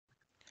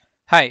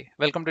Hi,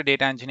 welcome to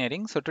Data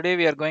Engineering. So today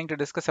we are going to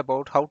discuss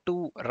about how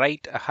to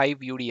write a Hive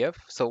UDF.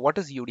 So what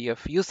is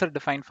UDF? User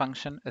defined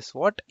function is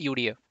what?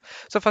 UDF.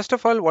 So first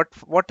of all,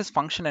 what is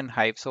function in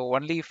Hive? So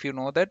only if you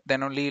know that,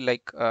 then only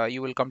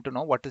you will come to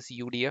know what is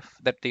UDF.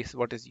 That is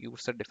what is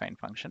user defined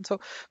function. So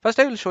first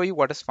I will show you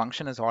what is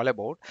function is all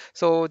about.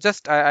 So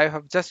I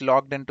have just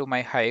logged into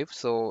my Hive.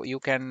 So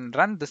you can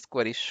run this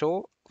query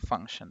show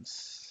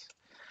functions.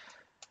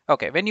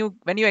 Okay, when you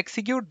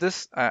execute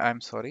this, I'm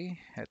sorry,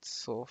 it's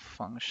so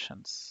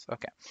functions.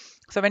 Okay,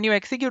 so when you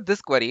execute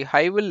this query,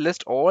 Hive will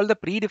list all the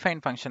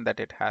predefined function that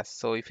it has.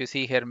 So if you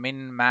see here,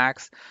 min,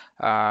 max,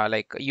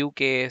 like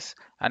UCase,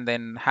 and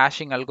then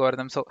hashing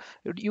algorithm. So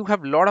you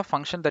have a lot of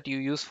function that you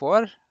use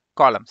for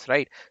columns,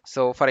 right?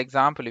 So for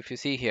example, if you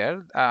see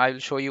here, I will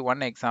show you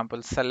one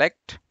example.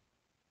 Select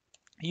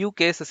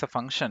UCase is a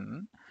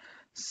function,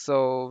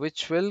 so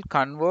which will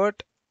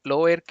convert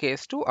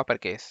lowercase to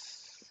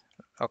uppercase.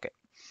 Okay.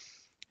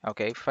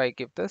 Okay, if I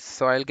give this,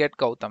 so I'll get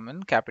Gautam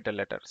in capital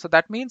letter. So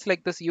that means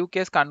like this U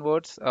case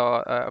converts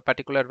a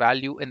particular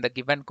value in the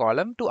given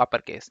column to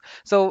uppercase.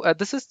 So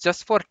this is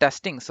just for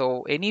testing.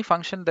 So any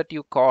function that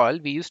you call,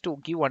 we used to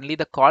give only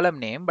the column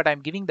name, but I'm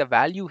giving the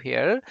value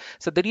here.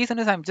 So the reason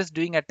is I'm just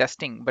doing a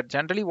testing. But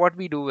generally what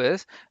we do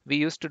is we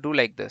used to do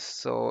like this.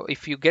 So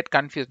if you get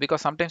confused,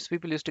 because sometimes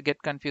people used to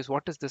get confused,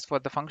 what is this for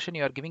the function?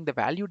 You are giving the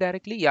value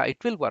directly. Yeah,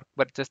 it will work,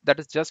 but just that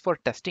is just for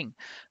testing.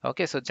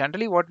 Okay, so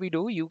generally what we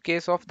do, you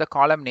case of the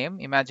column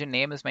name, imagine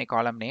name is my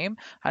column name,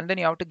 and then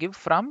you have to give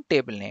from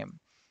table name.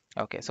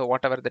 Okay, so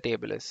whatever the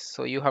table is,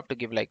 so you have to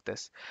give like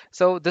this.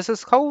 So this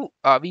is how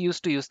we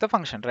used to use the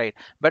function, right?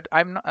 But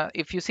I'm not,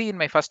 if you see in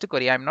my first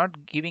query, I'm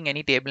not giving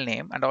any table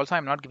name, and also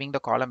I'm not giving the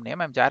column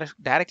name. I'm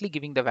directly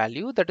giving the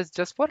value that is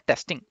just for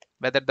testing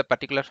whether the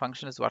particular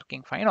function is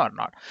working fine or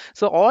not.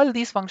 So all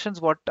these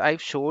functions, what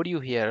I've showed you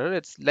here,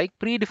 it's like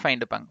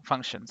predefined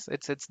functions.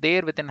 It's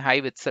there within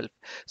Hive itself.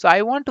 So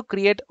I want to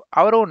create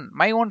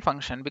my own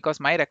function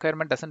because my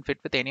requirement doesn't fit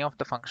with any of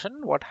the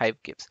function what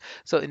Hive gives.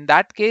 So in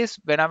that case,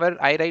 whenever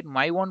I write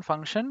my own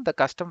function, the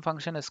custom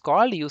function is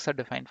called user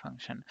defined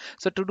function.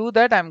 So to do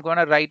that, I'm going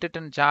to write it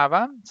in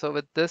Java. So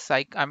with this,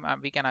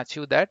 we can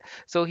achieve that.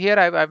 So here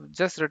I've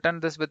just written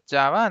this with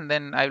Java, and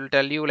then I will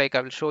tell you, like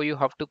I will show you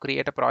how to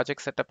create a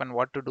project setup and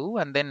what to do,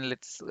 and then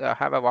let's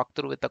have a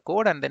walkthrough with the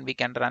code, and then we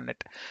can run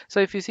it. So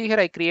if you see here,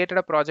 I created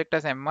a project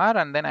as MR,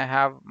 and then I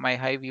have my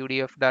Hive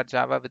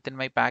UDF.java within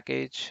my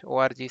package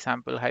org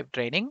sample Hive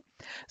training.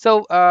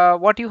 So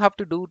what you have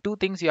to do, two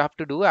things you have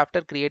to do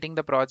after creating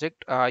the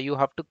project. You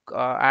have to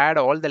add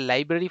all the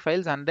library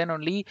files, and then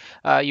only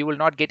you will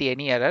not get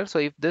any error. So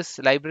if this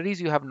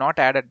libraries you have not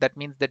added, that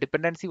means the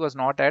dependency was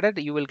not added,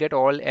 you will get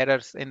all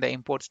errors in the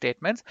import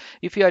statements.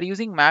 If you are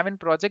using Maven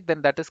project,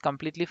 then that is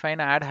completely fine.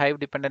 Add Hive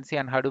dependency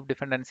and Hadoop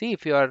dependency.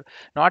 If you are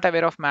not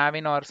aware of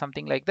Maven or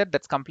something like that,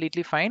 that's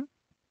completely fine.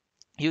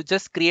 You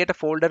just create a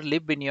folder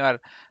lib in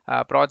your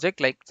project,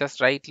 like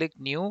just right click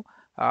new,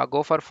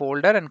 go for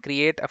folder and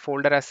create a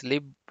folder as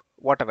lib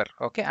whatever.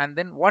 Okay, and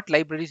then what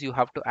libraries you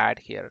have to add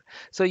here?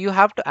 So you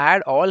have to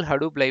add all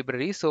Hadoop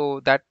libraries,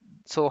 so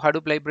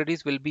Hadoop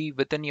libraries will be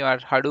within your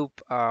Hadoop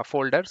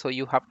folder. So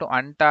you have to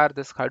untar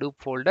this Hadoop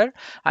folder,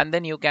 and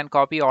then you can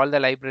copy all the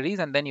libraries,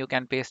 and then you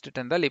can paste it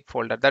in the lib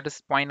folder. That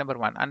is point number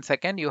one. And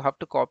second, you have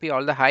to copy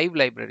all the Hive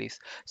libraries.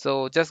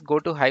 So just go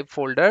to Hive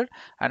folder,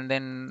 and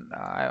then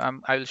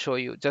I will show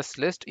you just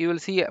list. You will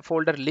see a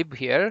folder lib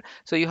here.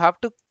 So you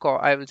have to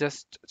I will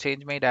just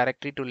change my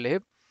directory to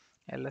lib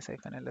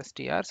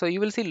ls-lstr. So you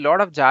will see a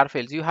lot of jar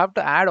files. You have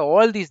to add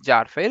all these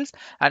jar files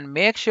and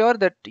make sure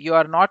that you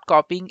are not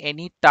copying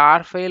any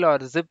tar file or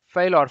zip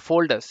file or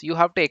folders. You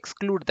have to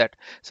exclude that.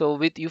 So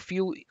with if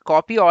you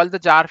copy all the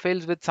jar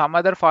files with some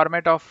other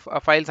format of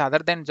files other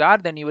than jar,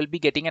 then you will be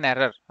getting an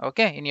error,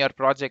 okay, in your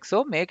project.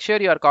 So make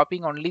sure you are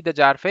copying only the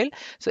jar file.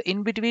 So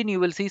in between you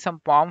will see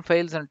some POM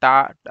files and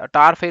tar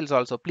files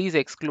also. Please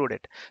exclude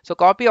it. So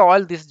copy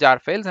all these jar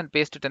files and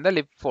paste it in the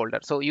lib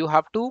folder. So you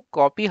have to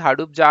copy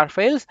Hadoop jar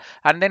files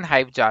and then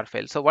Hive jar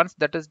file. So once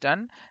that is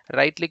done,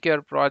 right click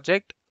your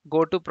project,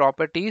 go to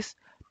properties,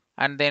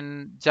 and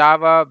then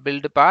Java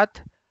build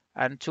path,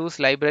 and choose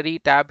library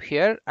tab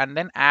here, and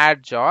then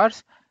add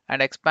jars,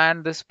 and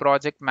expand this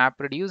project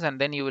MapReduce, and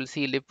then you will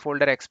see lib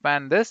folder,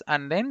 expand this,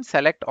 and then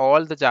select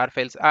all the jar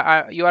files.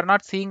 You are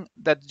not seeing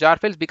the jar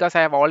files because I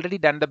have already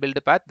done the build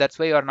path. That's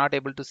why you are not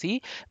able to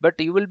see, but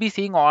you will be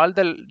seeing all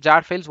the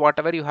jar files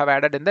whatever you have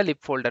added in the lib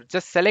folder.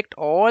 Just select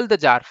all the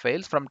jar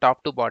files from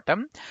top to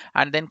bottom,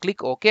 and then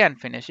click OK and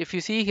finish. If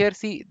you see here,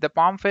 see the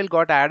POM file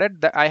got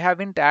added. I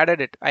haven't added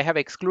it. I have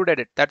excluded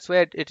it. That's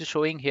why it is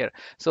showing here.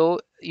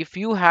 So if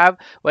you have,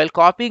 while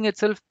copying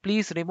itself,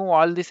 please remove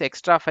all these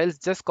extra files.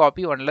 Just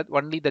copy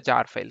only the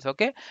jar files.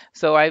 Okay.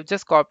 So I've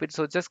just copied.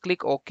 So just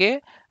click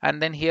OK,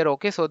 and then here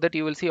OK, so that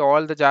you will see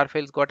all the jar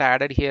files got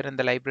added here in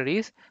the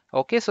libraries.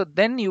 Okay. So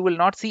then you will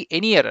not see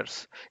any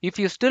errors. If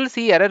you still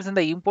see errors in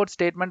the import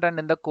statement and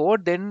in the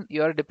code, then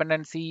your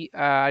dependency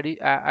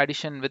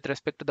addition with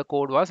respect to the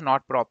code was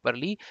not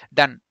properly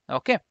done.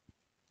 Okay.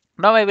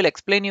 Now I will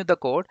explain you the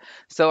code.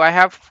 So I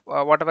have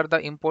whatever the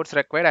imports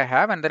required I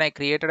have, and then I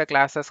created a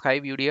class as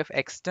Hive UDF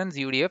extends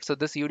UDF. So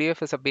this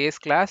UDF is a base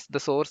class, the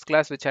source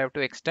class which I have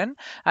to extend,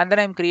 and then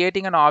I'm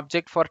creating an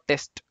object for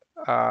test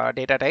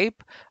data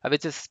type,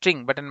 which is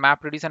string, but in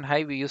MapReduce and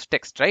Hive we use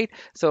text, right?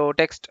 So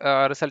text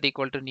result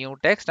equal to new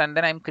text, and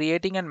then I'm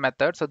creating a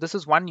method. So this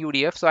is one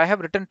UDF. So I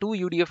have written two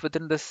UDF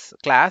within this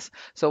class.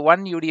 So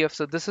one UDF.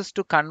 So this is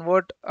to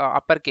convert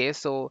uppercase.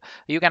 So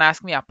you can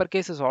ask me,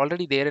 uppercase is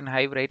already there in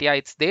Hive, right? Yeah,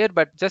 it's there,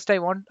 but just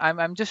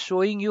I'm just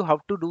showing you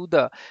how to do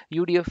the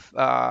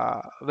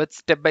UDF with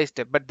step by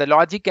step, but the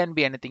logic can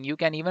be anything. You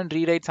can even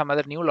rewrite some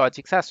other new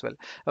logics as well.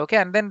 Okay,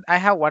 and then I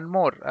have one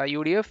more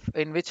UDF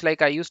in which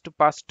like I used to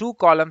pass two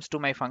columns to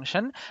my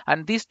function,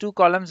 and these two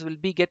columns will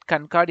be get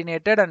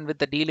concatenated and with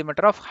the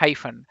delimiter of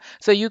hyphen.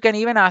 So you can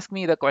even ask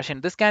me the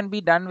question, this can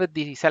be done with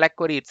the select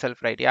query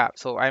itself, right? Yeah,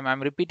 so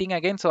I'm repeating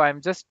again, so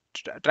I'm just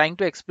trying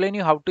to explain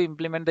you how to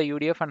implement the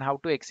UDF and how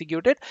to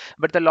execute it,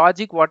 but the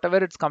logic whatever,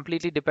 it's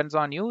completely depends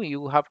on you.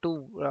 You have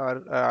to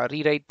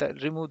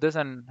remove this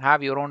and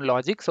have your own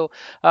logic. So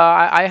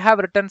I have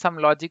written some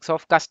logics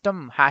of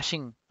custom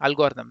hashing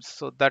algorithms,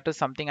 so that is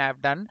something I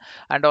have done.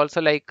 And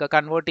also like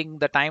converting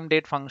the time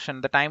date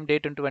function, the time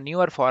date, into a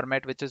newer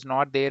format which is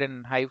not there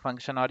in Hive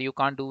function, or you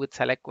can't do with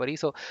select query.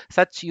 So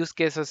such use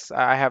cases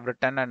I have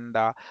written, and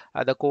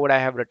the code I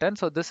have written.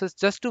 So this is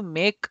just to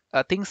make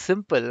things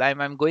simple.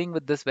 I'm going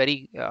with this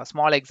very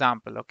small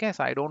example. Okay,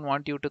 so I don't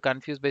want you to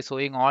confuse by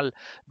showing all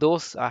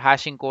those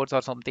hashing codes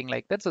or something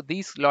like that. So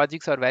these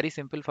logics are very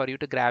simple for you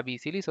to grab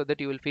easily, so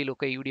that you will feel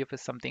okay, UDF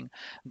is something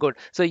good.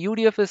 So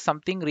UDF is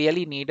something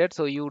really needed.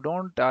 So you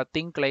don't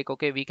think like,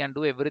 okay, we can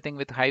do everything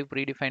with Hive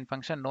predefined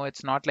function. No,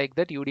 it's not like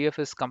that. UDF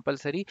is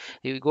compulsory.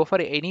 You go for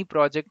any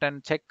project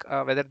and check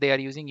whether they are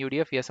using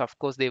UDF. Yes, of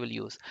course they will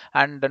use.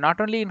 And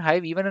not only in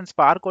Hive, even in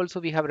Spark also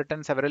we have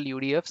written several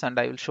UDFs, and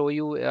I will show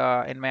you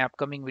in my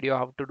upcoming video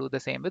how to do the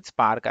same with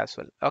Spark as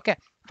well. Okay,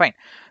 fine.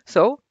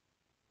 So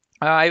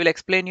I will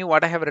explain you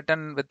what I have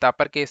written with the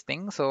uppercase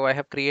thing. So I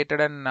have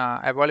created an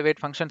evaluate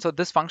function. So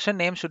this function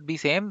name should be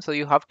same. So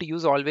you have to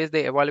use always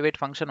the evaluate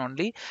function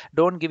only.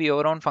 Don't give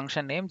your own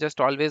function name. Just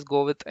always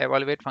go with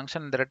evaluate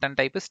function. The return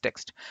type is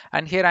text.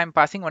 And here I'm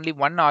passing only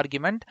one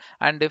argument.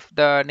 And if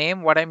the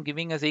name what I'm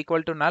giving is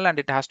equal to null, and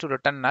it has to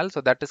return null,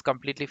 so that is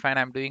completely fine.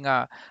 I'm doing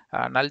a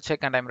null check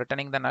and I'm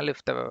returning the null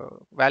if the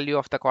value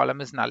of the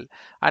column is null.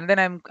 And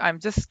then I'm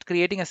just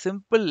creating a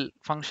simple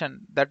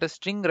function, that is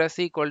string res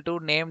equal to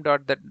name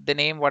dot the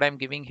name what I'm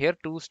giving here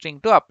to string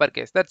to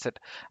uppercase. That's it.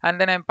 And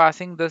then I'm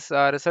passing this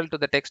result to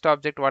the text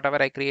object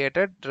whatever I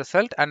created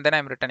result, and then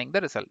I'm returning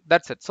the result.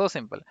 That's it. So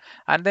simple.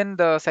 And then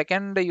the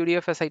second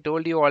UDF, as I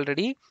told you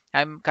already,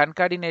 I'm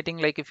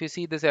concatenating. Like if you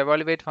see, this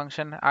evaluate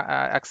function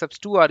accepts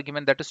two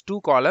argument, that is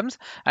two columns,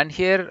 and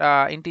here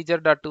integer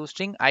dot to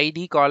string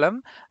id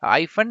column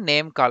hyphen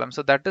name column.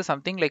 So that is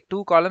something like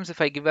two columns.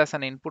 If I give as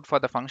an input for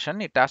the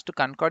function, it has to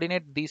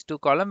concatenate these two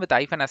columns with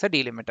hyphen as a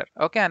delimiter.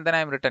 Okay, and then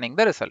I'm returning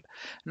the result.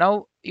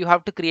 Now you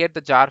have to create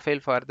the jar file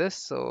for this.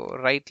 So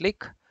right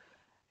click,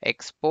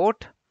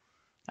 export,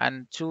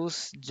 and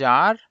choose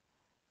jar.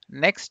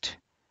 Next,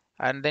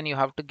 and then you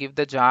have to give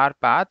the jar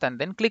path and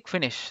then click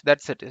finish.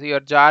 That's it. So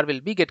your jar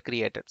will be get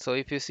created. So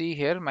if you see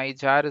here, my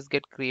jar is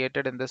get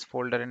created in this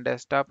folder, in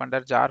desktop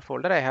under jar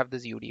folder I have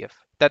this UDF.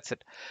 That's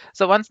it.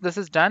 So once this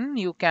is done,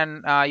 you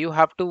can you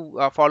have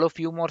to follow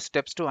few more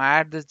steps to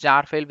add this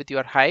jar file with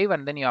your Hive,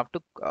 and then you have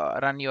to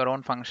run your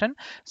own function.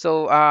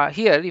 So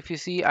here if you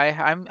see,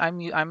 I'm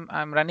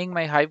running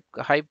my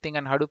Hive thing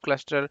and Hadoop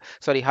cluster,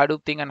 sorry,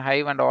 Hadoop thing and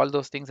Hive and all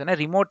those things in a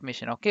remote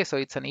mission. Okay, so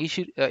it's an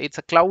issue, it's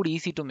a cloud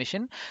EC2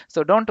 mission.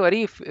 So don't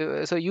worry if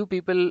so you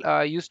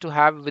people used to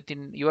have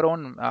within your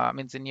own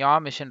means in your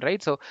mission,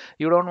 right? So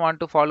you don't want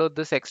to follow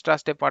this extra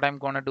step what I'm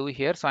going to do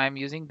here. So I'm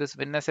using this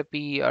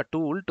WinSAP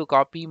tool to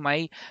copy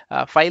my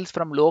files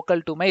from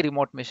local to my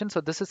remote mission. So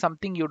this is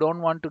something you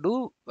don't want to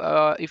do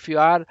if you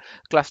are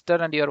cluster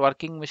and your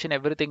working mission,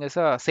 everything is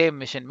a same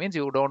mission, means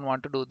you don't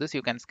want to do this,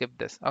 you can skip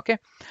this. Okay,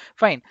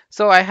 fine.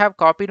 So I have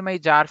copied my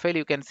jar file,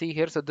 you can see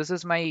here. So this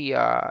is my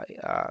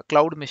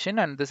cloud mission,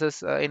 and this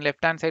is in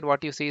left hand side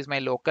what you see is my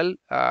local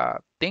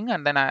thing,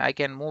 and then I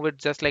can move it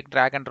just like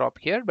drag and drop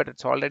here, but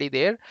it's already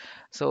there.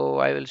 So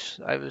I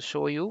will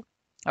show you.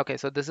 Okay,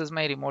 so this is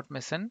my remote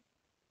mission,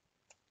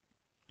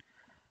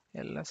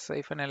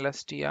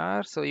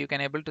 ls-lstr. So you can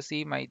able to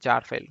see my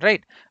jar file,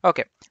 right?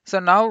 Okay, so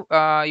now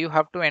you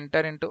have to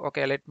enter into,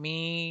 okay, let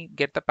me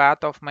get the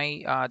path of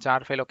my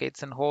jar file. Okay,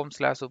 it's in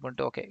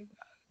home/ubuntu. Okay,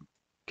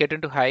 get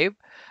into Hive,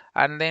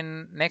 and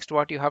then next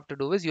what you have to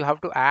do is you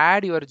have to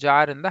add your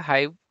jar in the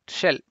Hive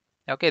shell.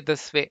 Okay,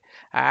 this way,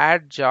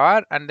 add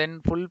jar and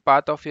then full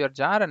path of your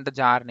jar and the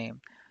jar name.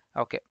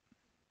 Okay,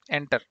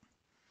 enter.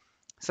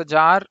 So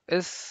jar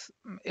is,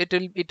 it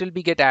will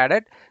be get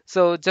added.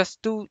 So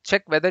just to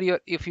check whether your,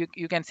 if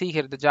you can see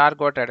here the jar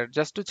got added.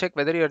 Just to check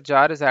whether your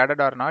jar is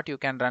added or not, you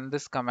can run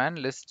this command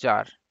list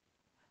jar.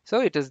 So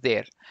it is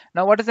there.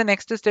 Now what is the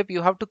next step?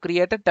 You have to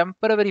create a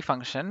temporary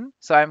function.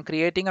 So I'm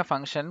creating a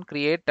function,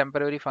 create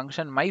temporary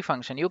function, my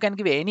function. You can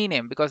give any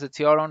name because it's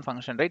your own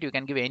function, right? You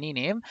can give any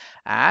name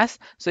as.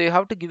 So you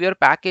have to give your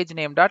package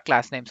name dot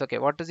class names. Okay,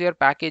 what is your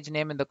package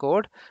name in the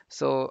code?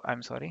 So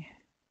I'm sorry.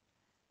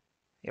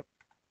 Yep.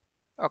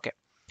 Okay.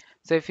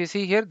 So if you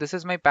see here, this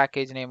is my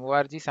package name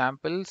org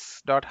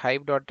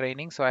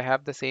samples.hive.training. So I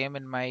have the same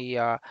in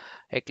my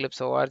Eclipse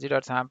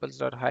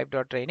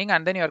org.samples.hive.training,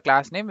 and then your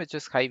class name, which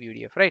is Hive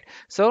UDF, right?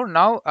 So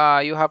now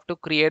you have to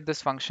create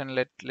this function.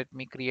 Let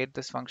me create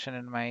this function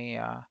in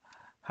my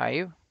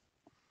Hive.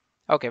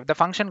 Okay, the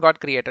function got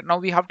created. Now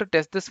we have to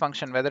test this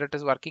function whether it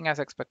is working as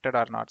expected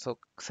or not. So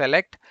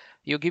select,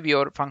 you give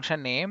your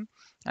function name,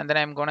 and then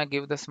I'm gonna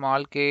give the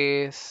small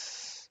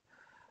case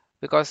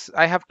because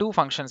I have two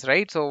functions,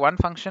 right? So one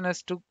function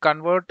is to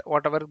convert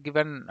whatever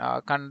given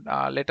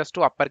letters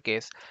to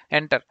uppercase,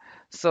 enter.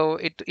 So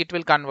it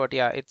will convert.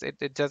 Yeah,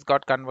 it just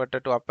got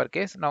converted to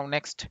uppercase. Now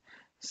next.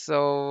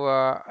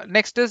 So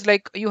next is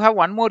like you have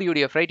one more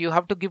UDF, right? You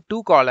have to give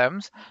two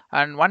columns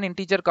and one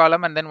integer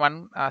column and then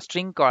one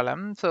string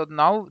column. So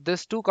now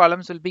these two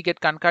columns will be get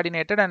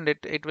concatenated and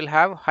it will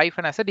have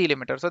hyphen as a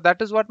delimiter. So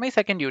that is what my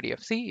second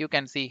UDF. See, you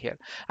can see here.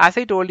 As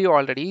I told you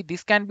already,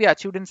 this can be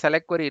achieved in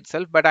select query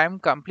itself, but I'm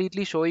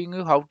completely showing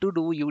you how to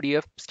do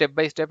UDF step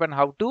by step and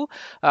how to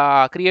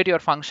create your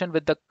function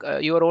with the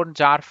your own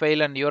jar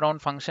file and your own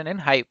function in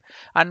Hive.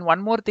 And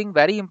one more thing,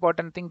 very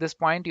important thing, this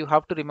point you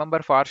have to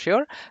remember for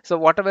sure.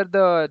 So whatever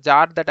the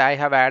jar that I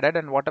have added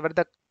and whatever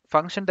the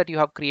function that you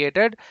have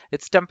created,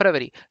 it's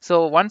temporary.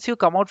 So once you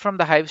come out from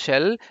the Hive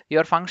shell,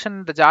 your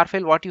function, the jar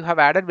file, what you have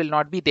added will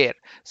not be there.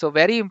 So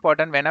very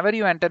important, whenever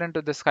you enter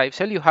into this Hive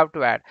shell, you have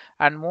to add.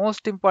 And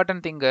most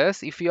important thing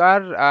is if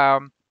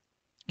your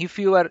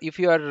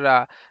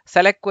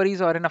select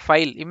queries are in a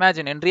file,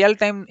 imagine in real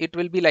time it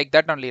will be like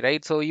that only,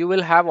 right? So you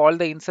will have all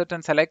the insert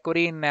and select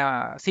query in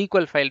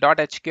SQL file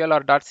 .hql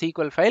or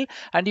 .sql file,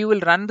 and you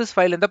will run this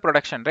file in the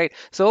production, right?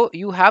 So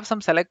you have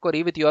some select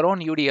query with your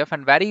own UDF,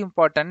 and very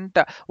important,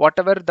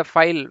 whatever the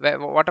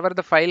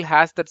file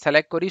has that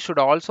select query should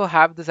also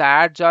have this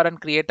add jar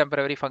and create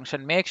temporary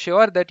function. Make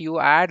sure that you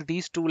add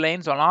these two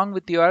lines along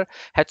with your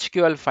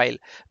HQL file,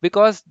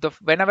 because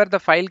whenever the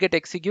file get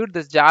execute,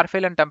 this jar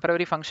file and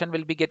temporary function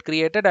will be get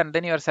created, and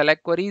then your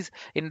select queries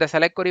in the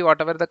select query,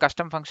 whatever the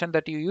custom function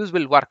that you use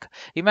will work.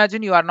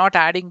 Imagine you are not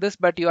adding this,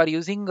 but you are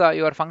using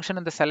your function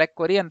in the select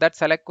query, and that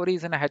select query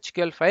is in a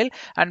HQL file,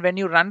 and when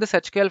you run this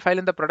HQL file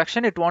in the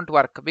production, it won't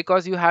work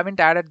because you haven't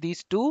added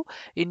these two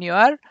in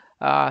your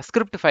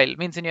script file,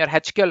 means in your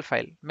HQL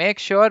file. Make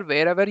sure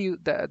wherever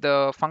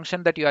the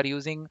function that you are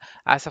using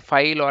as a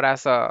file or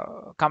as a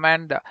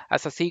command,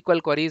 as a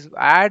SQL queries,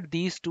 add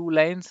these two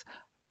lines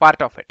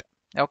part of it.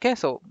 Okay,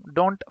 so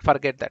don't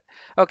forget that.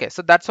 Okay,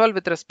 so that's all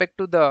with respect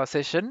to the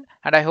session,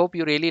 and I hope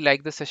you really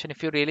like this session.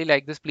 If you really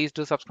like this, please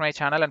do subscribe my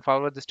channel and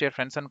forward this to your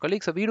friends and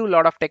colleagues. So we do a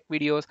lot of tech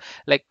videos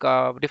like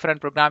different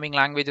programming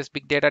languages,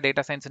 big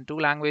data science in two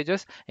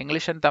languages,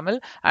 English and Tamil.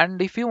 And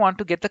if you want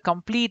to get the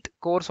complete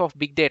course of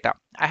big data,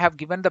 I have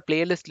given the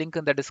playlist link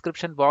in the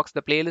description box.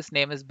 The playlist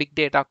name is Big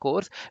Data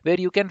Course, where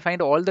you can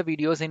find all the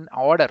videos in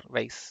order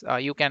wise.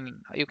 You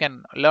can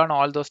learn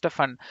all those stuff,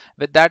 and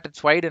with that,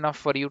 it's wide enough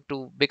for you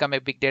to become a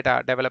big data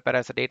developer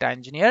as a data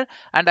engineer.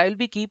 And I'll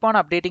be keep on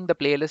updating the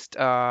playlist.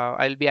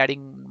 I'll be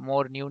adding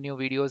more new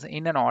videos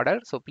in an order.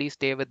 So please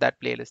stay with that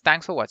playlist.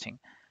 Thanks for watching.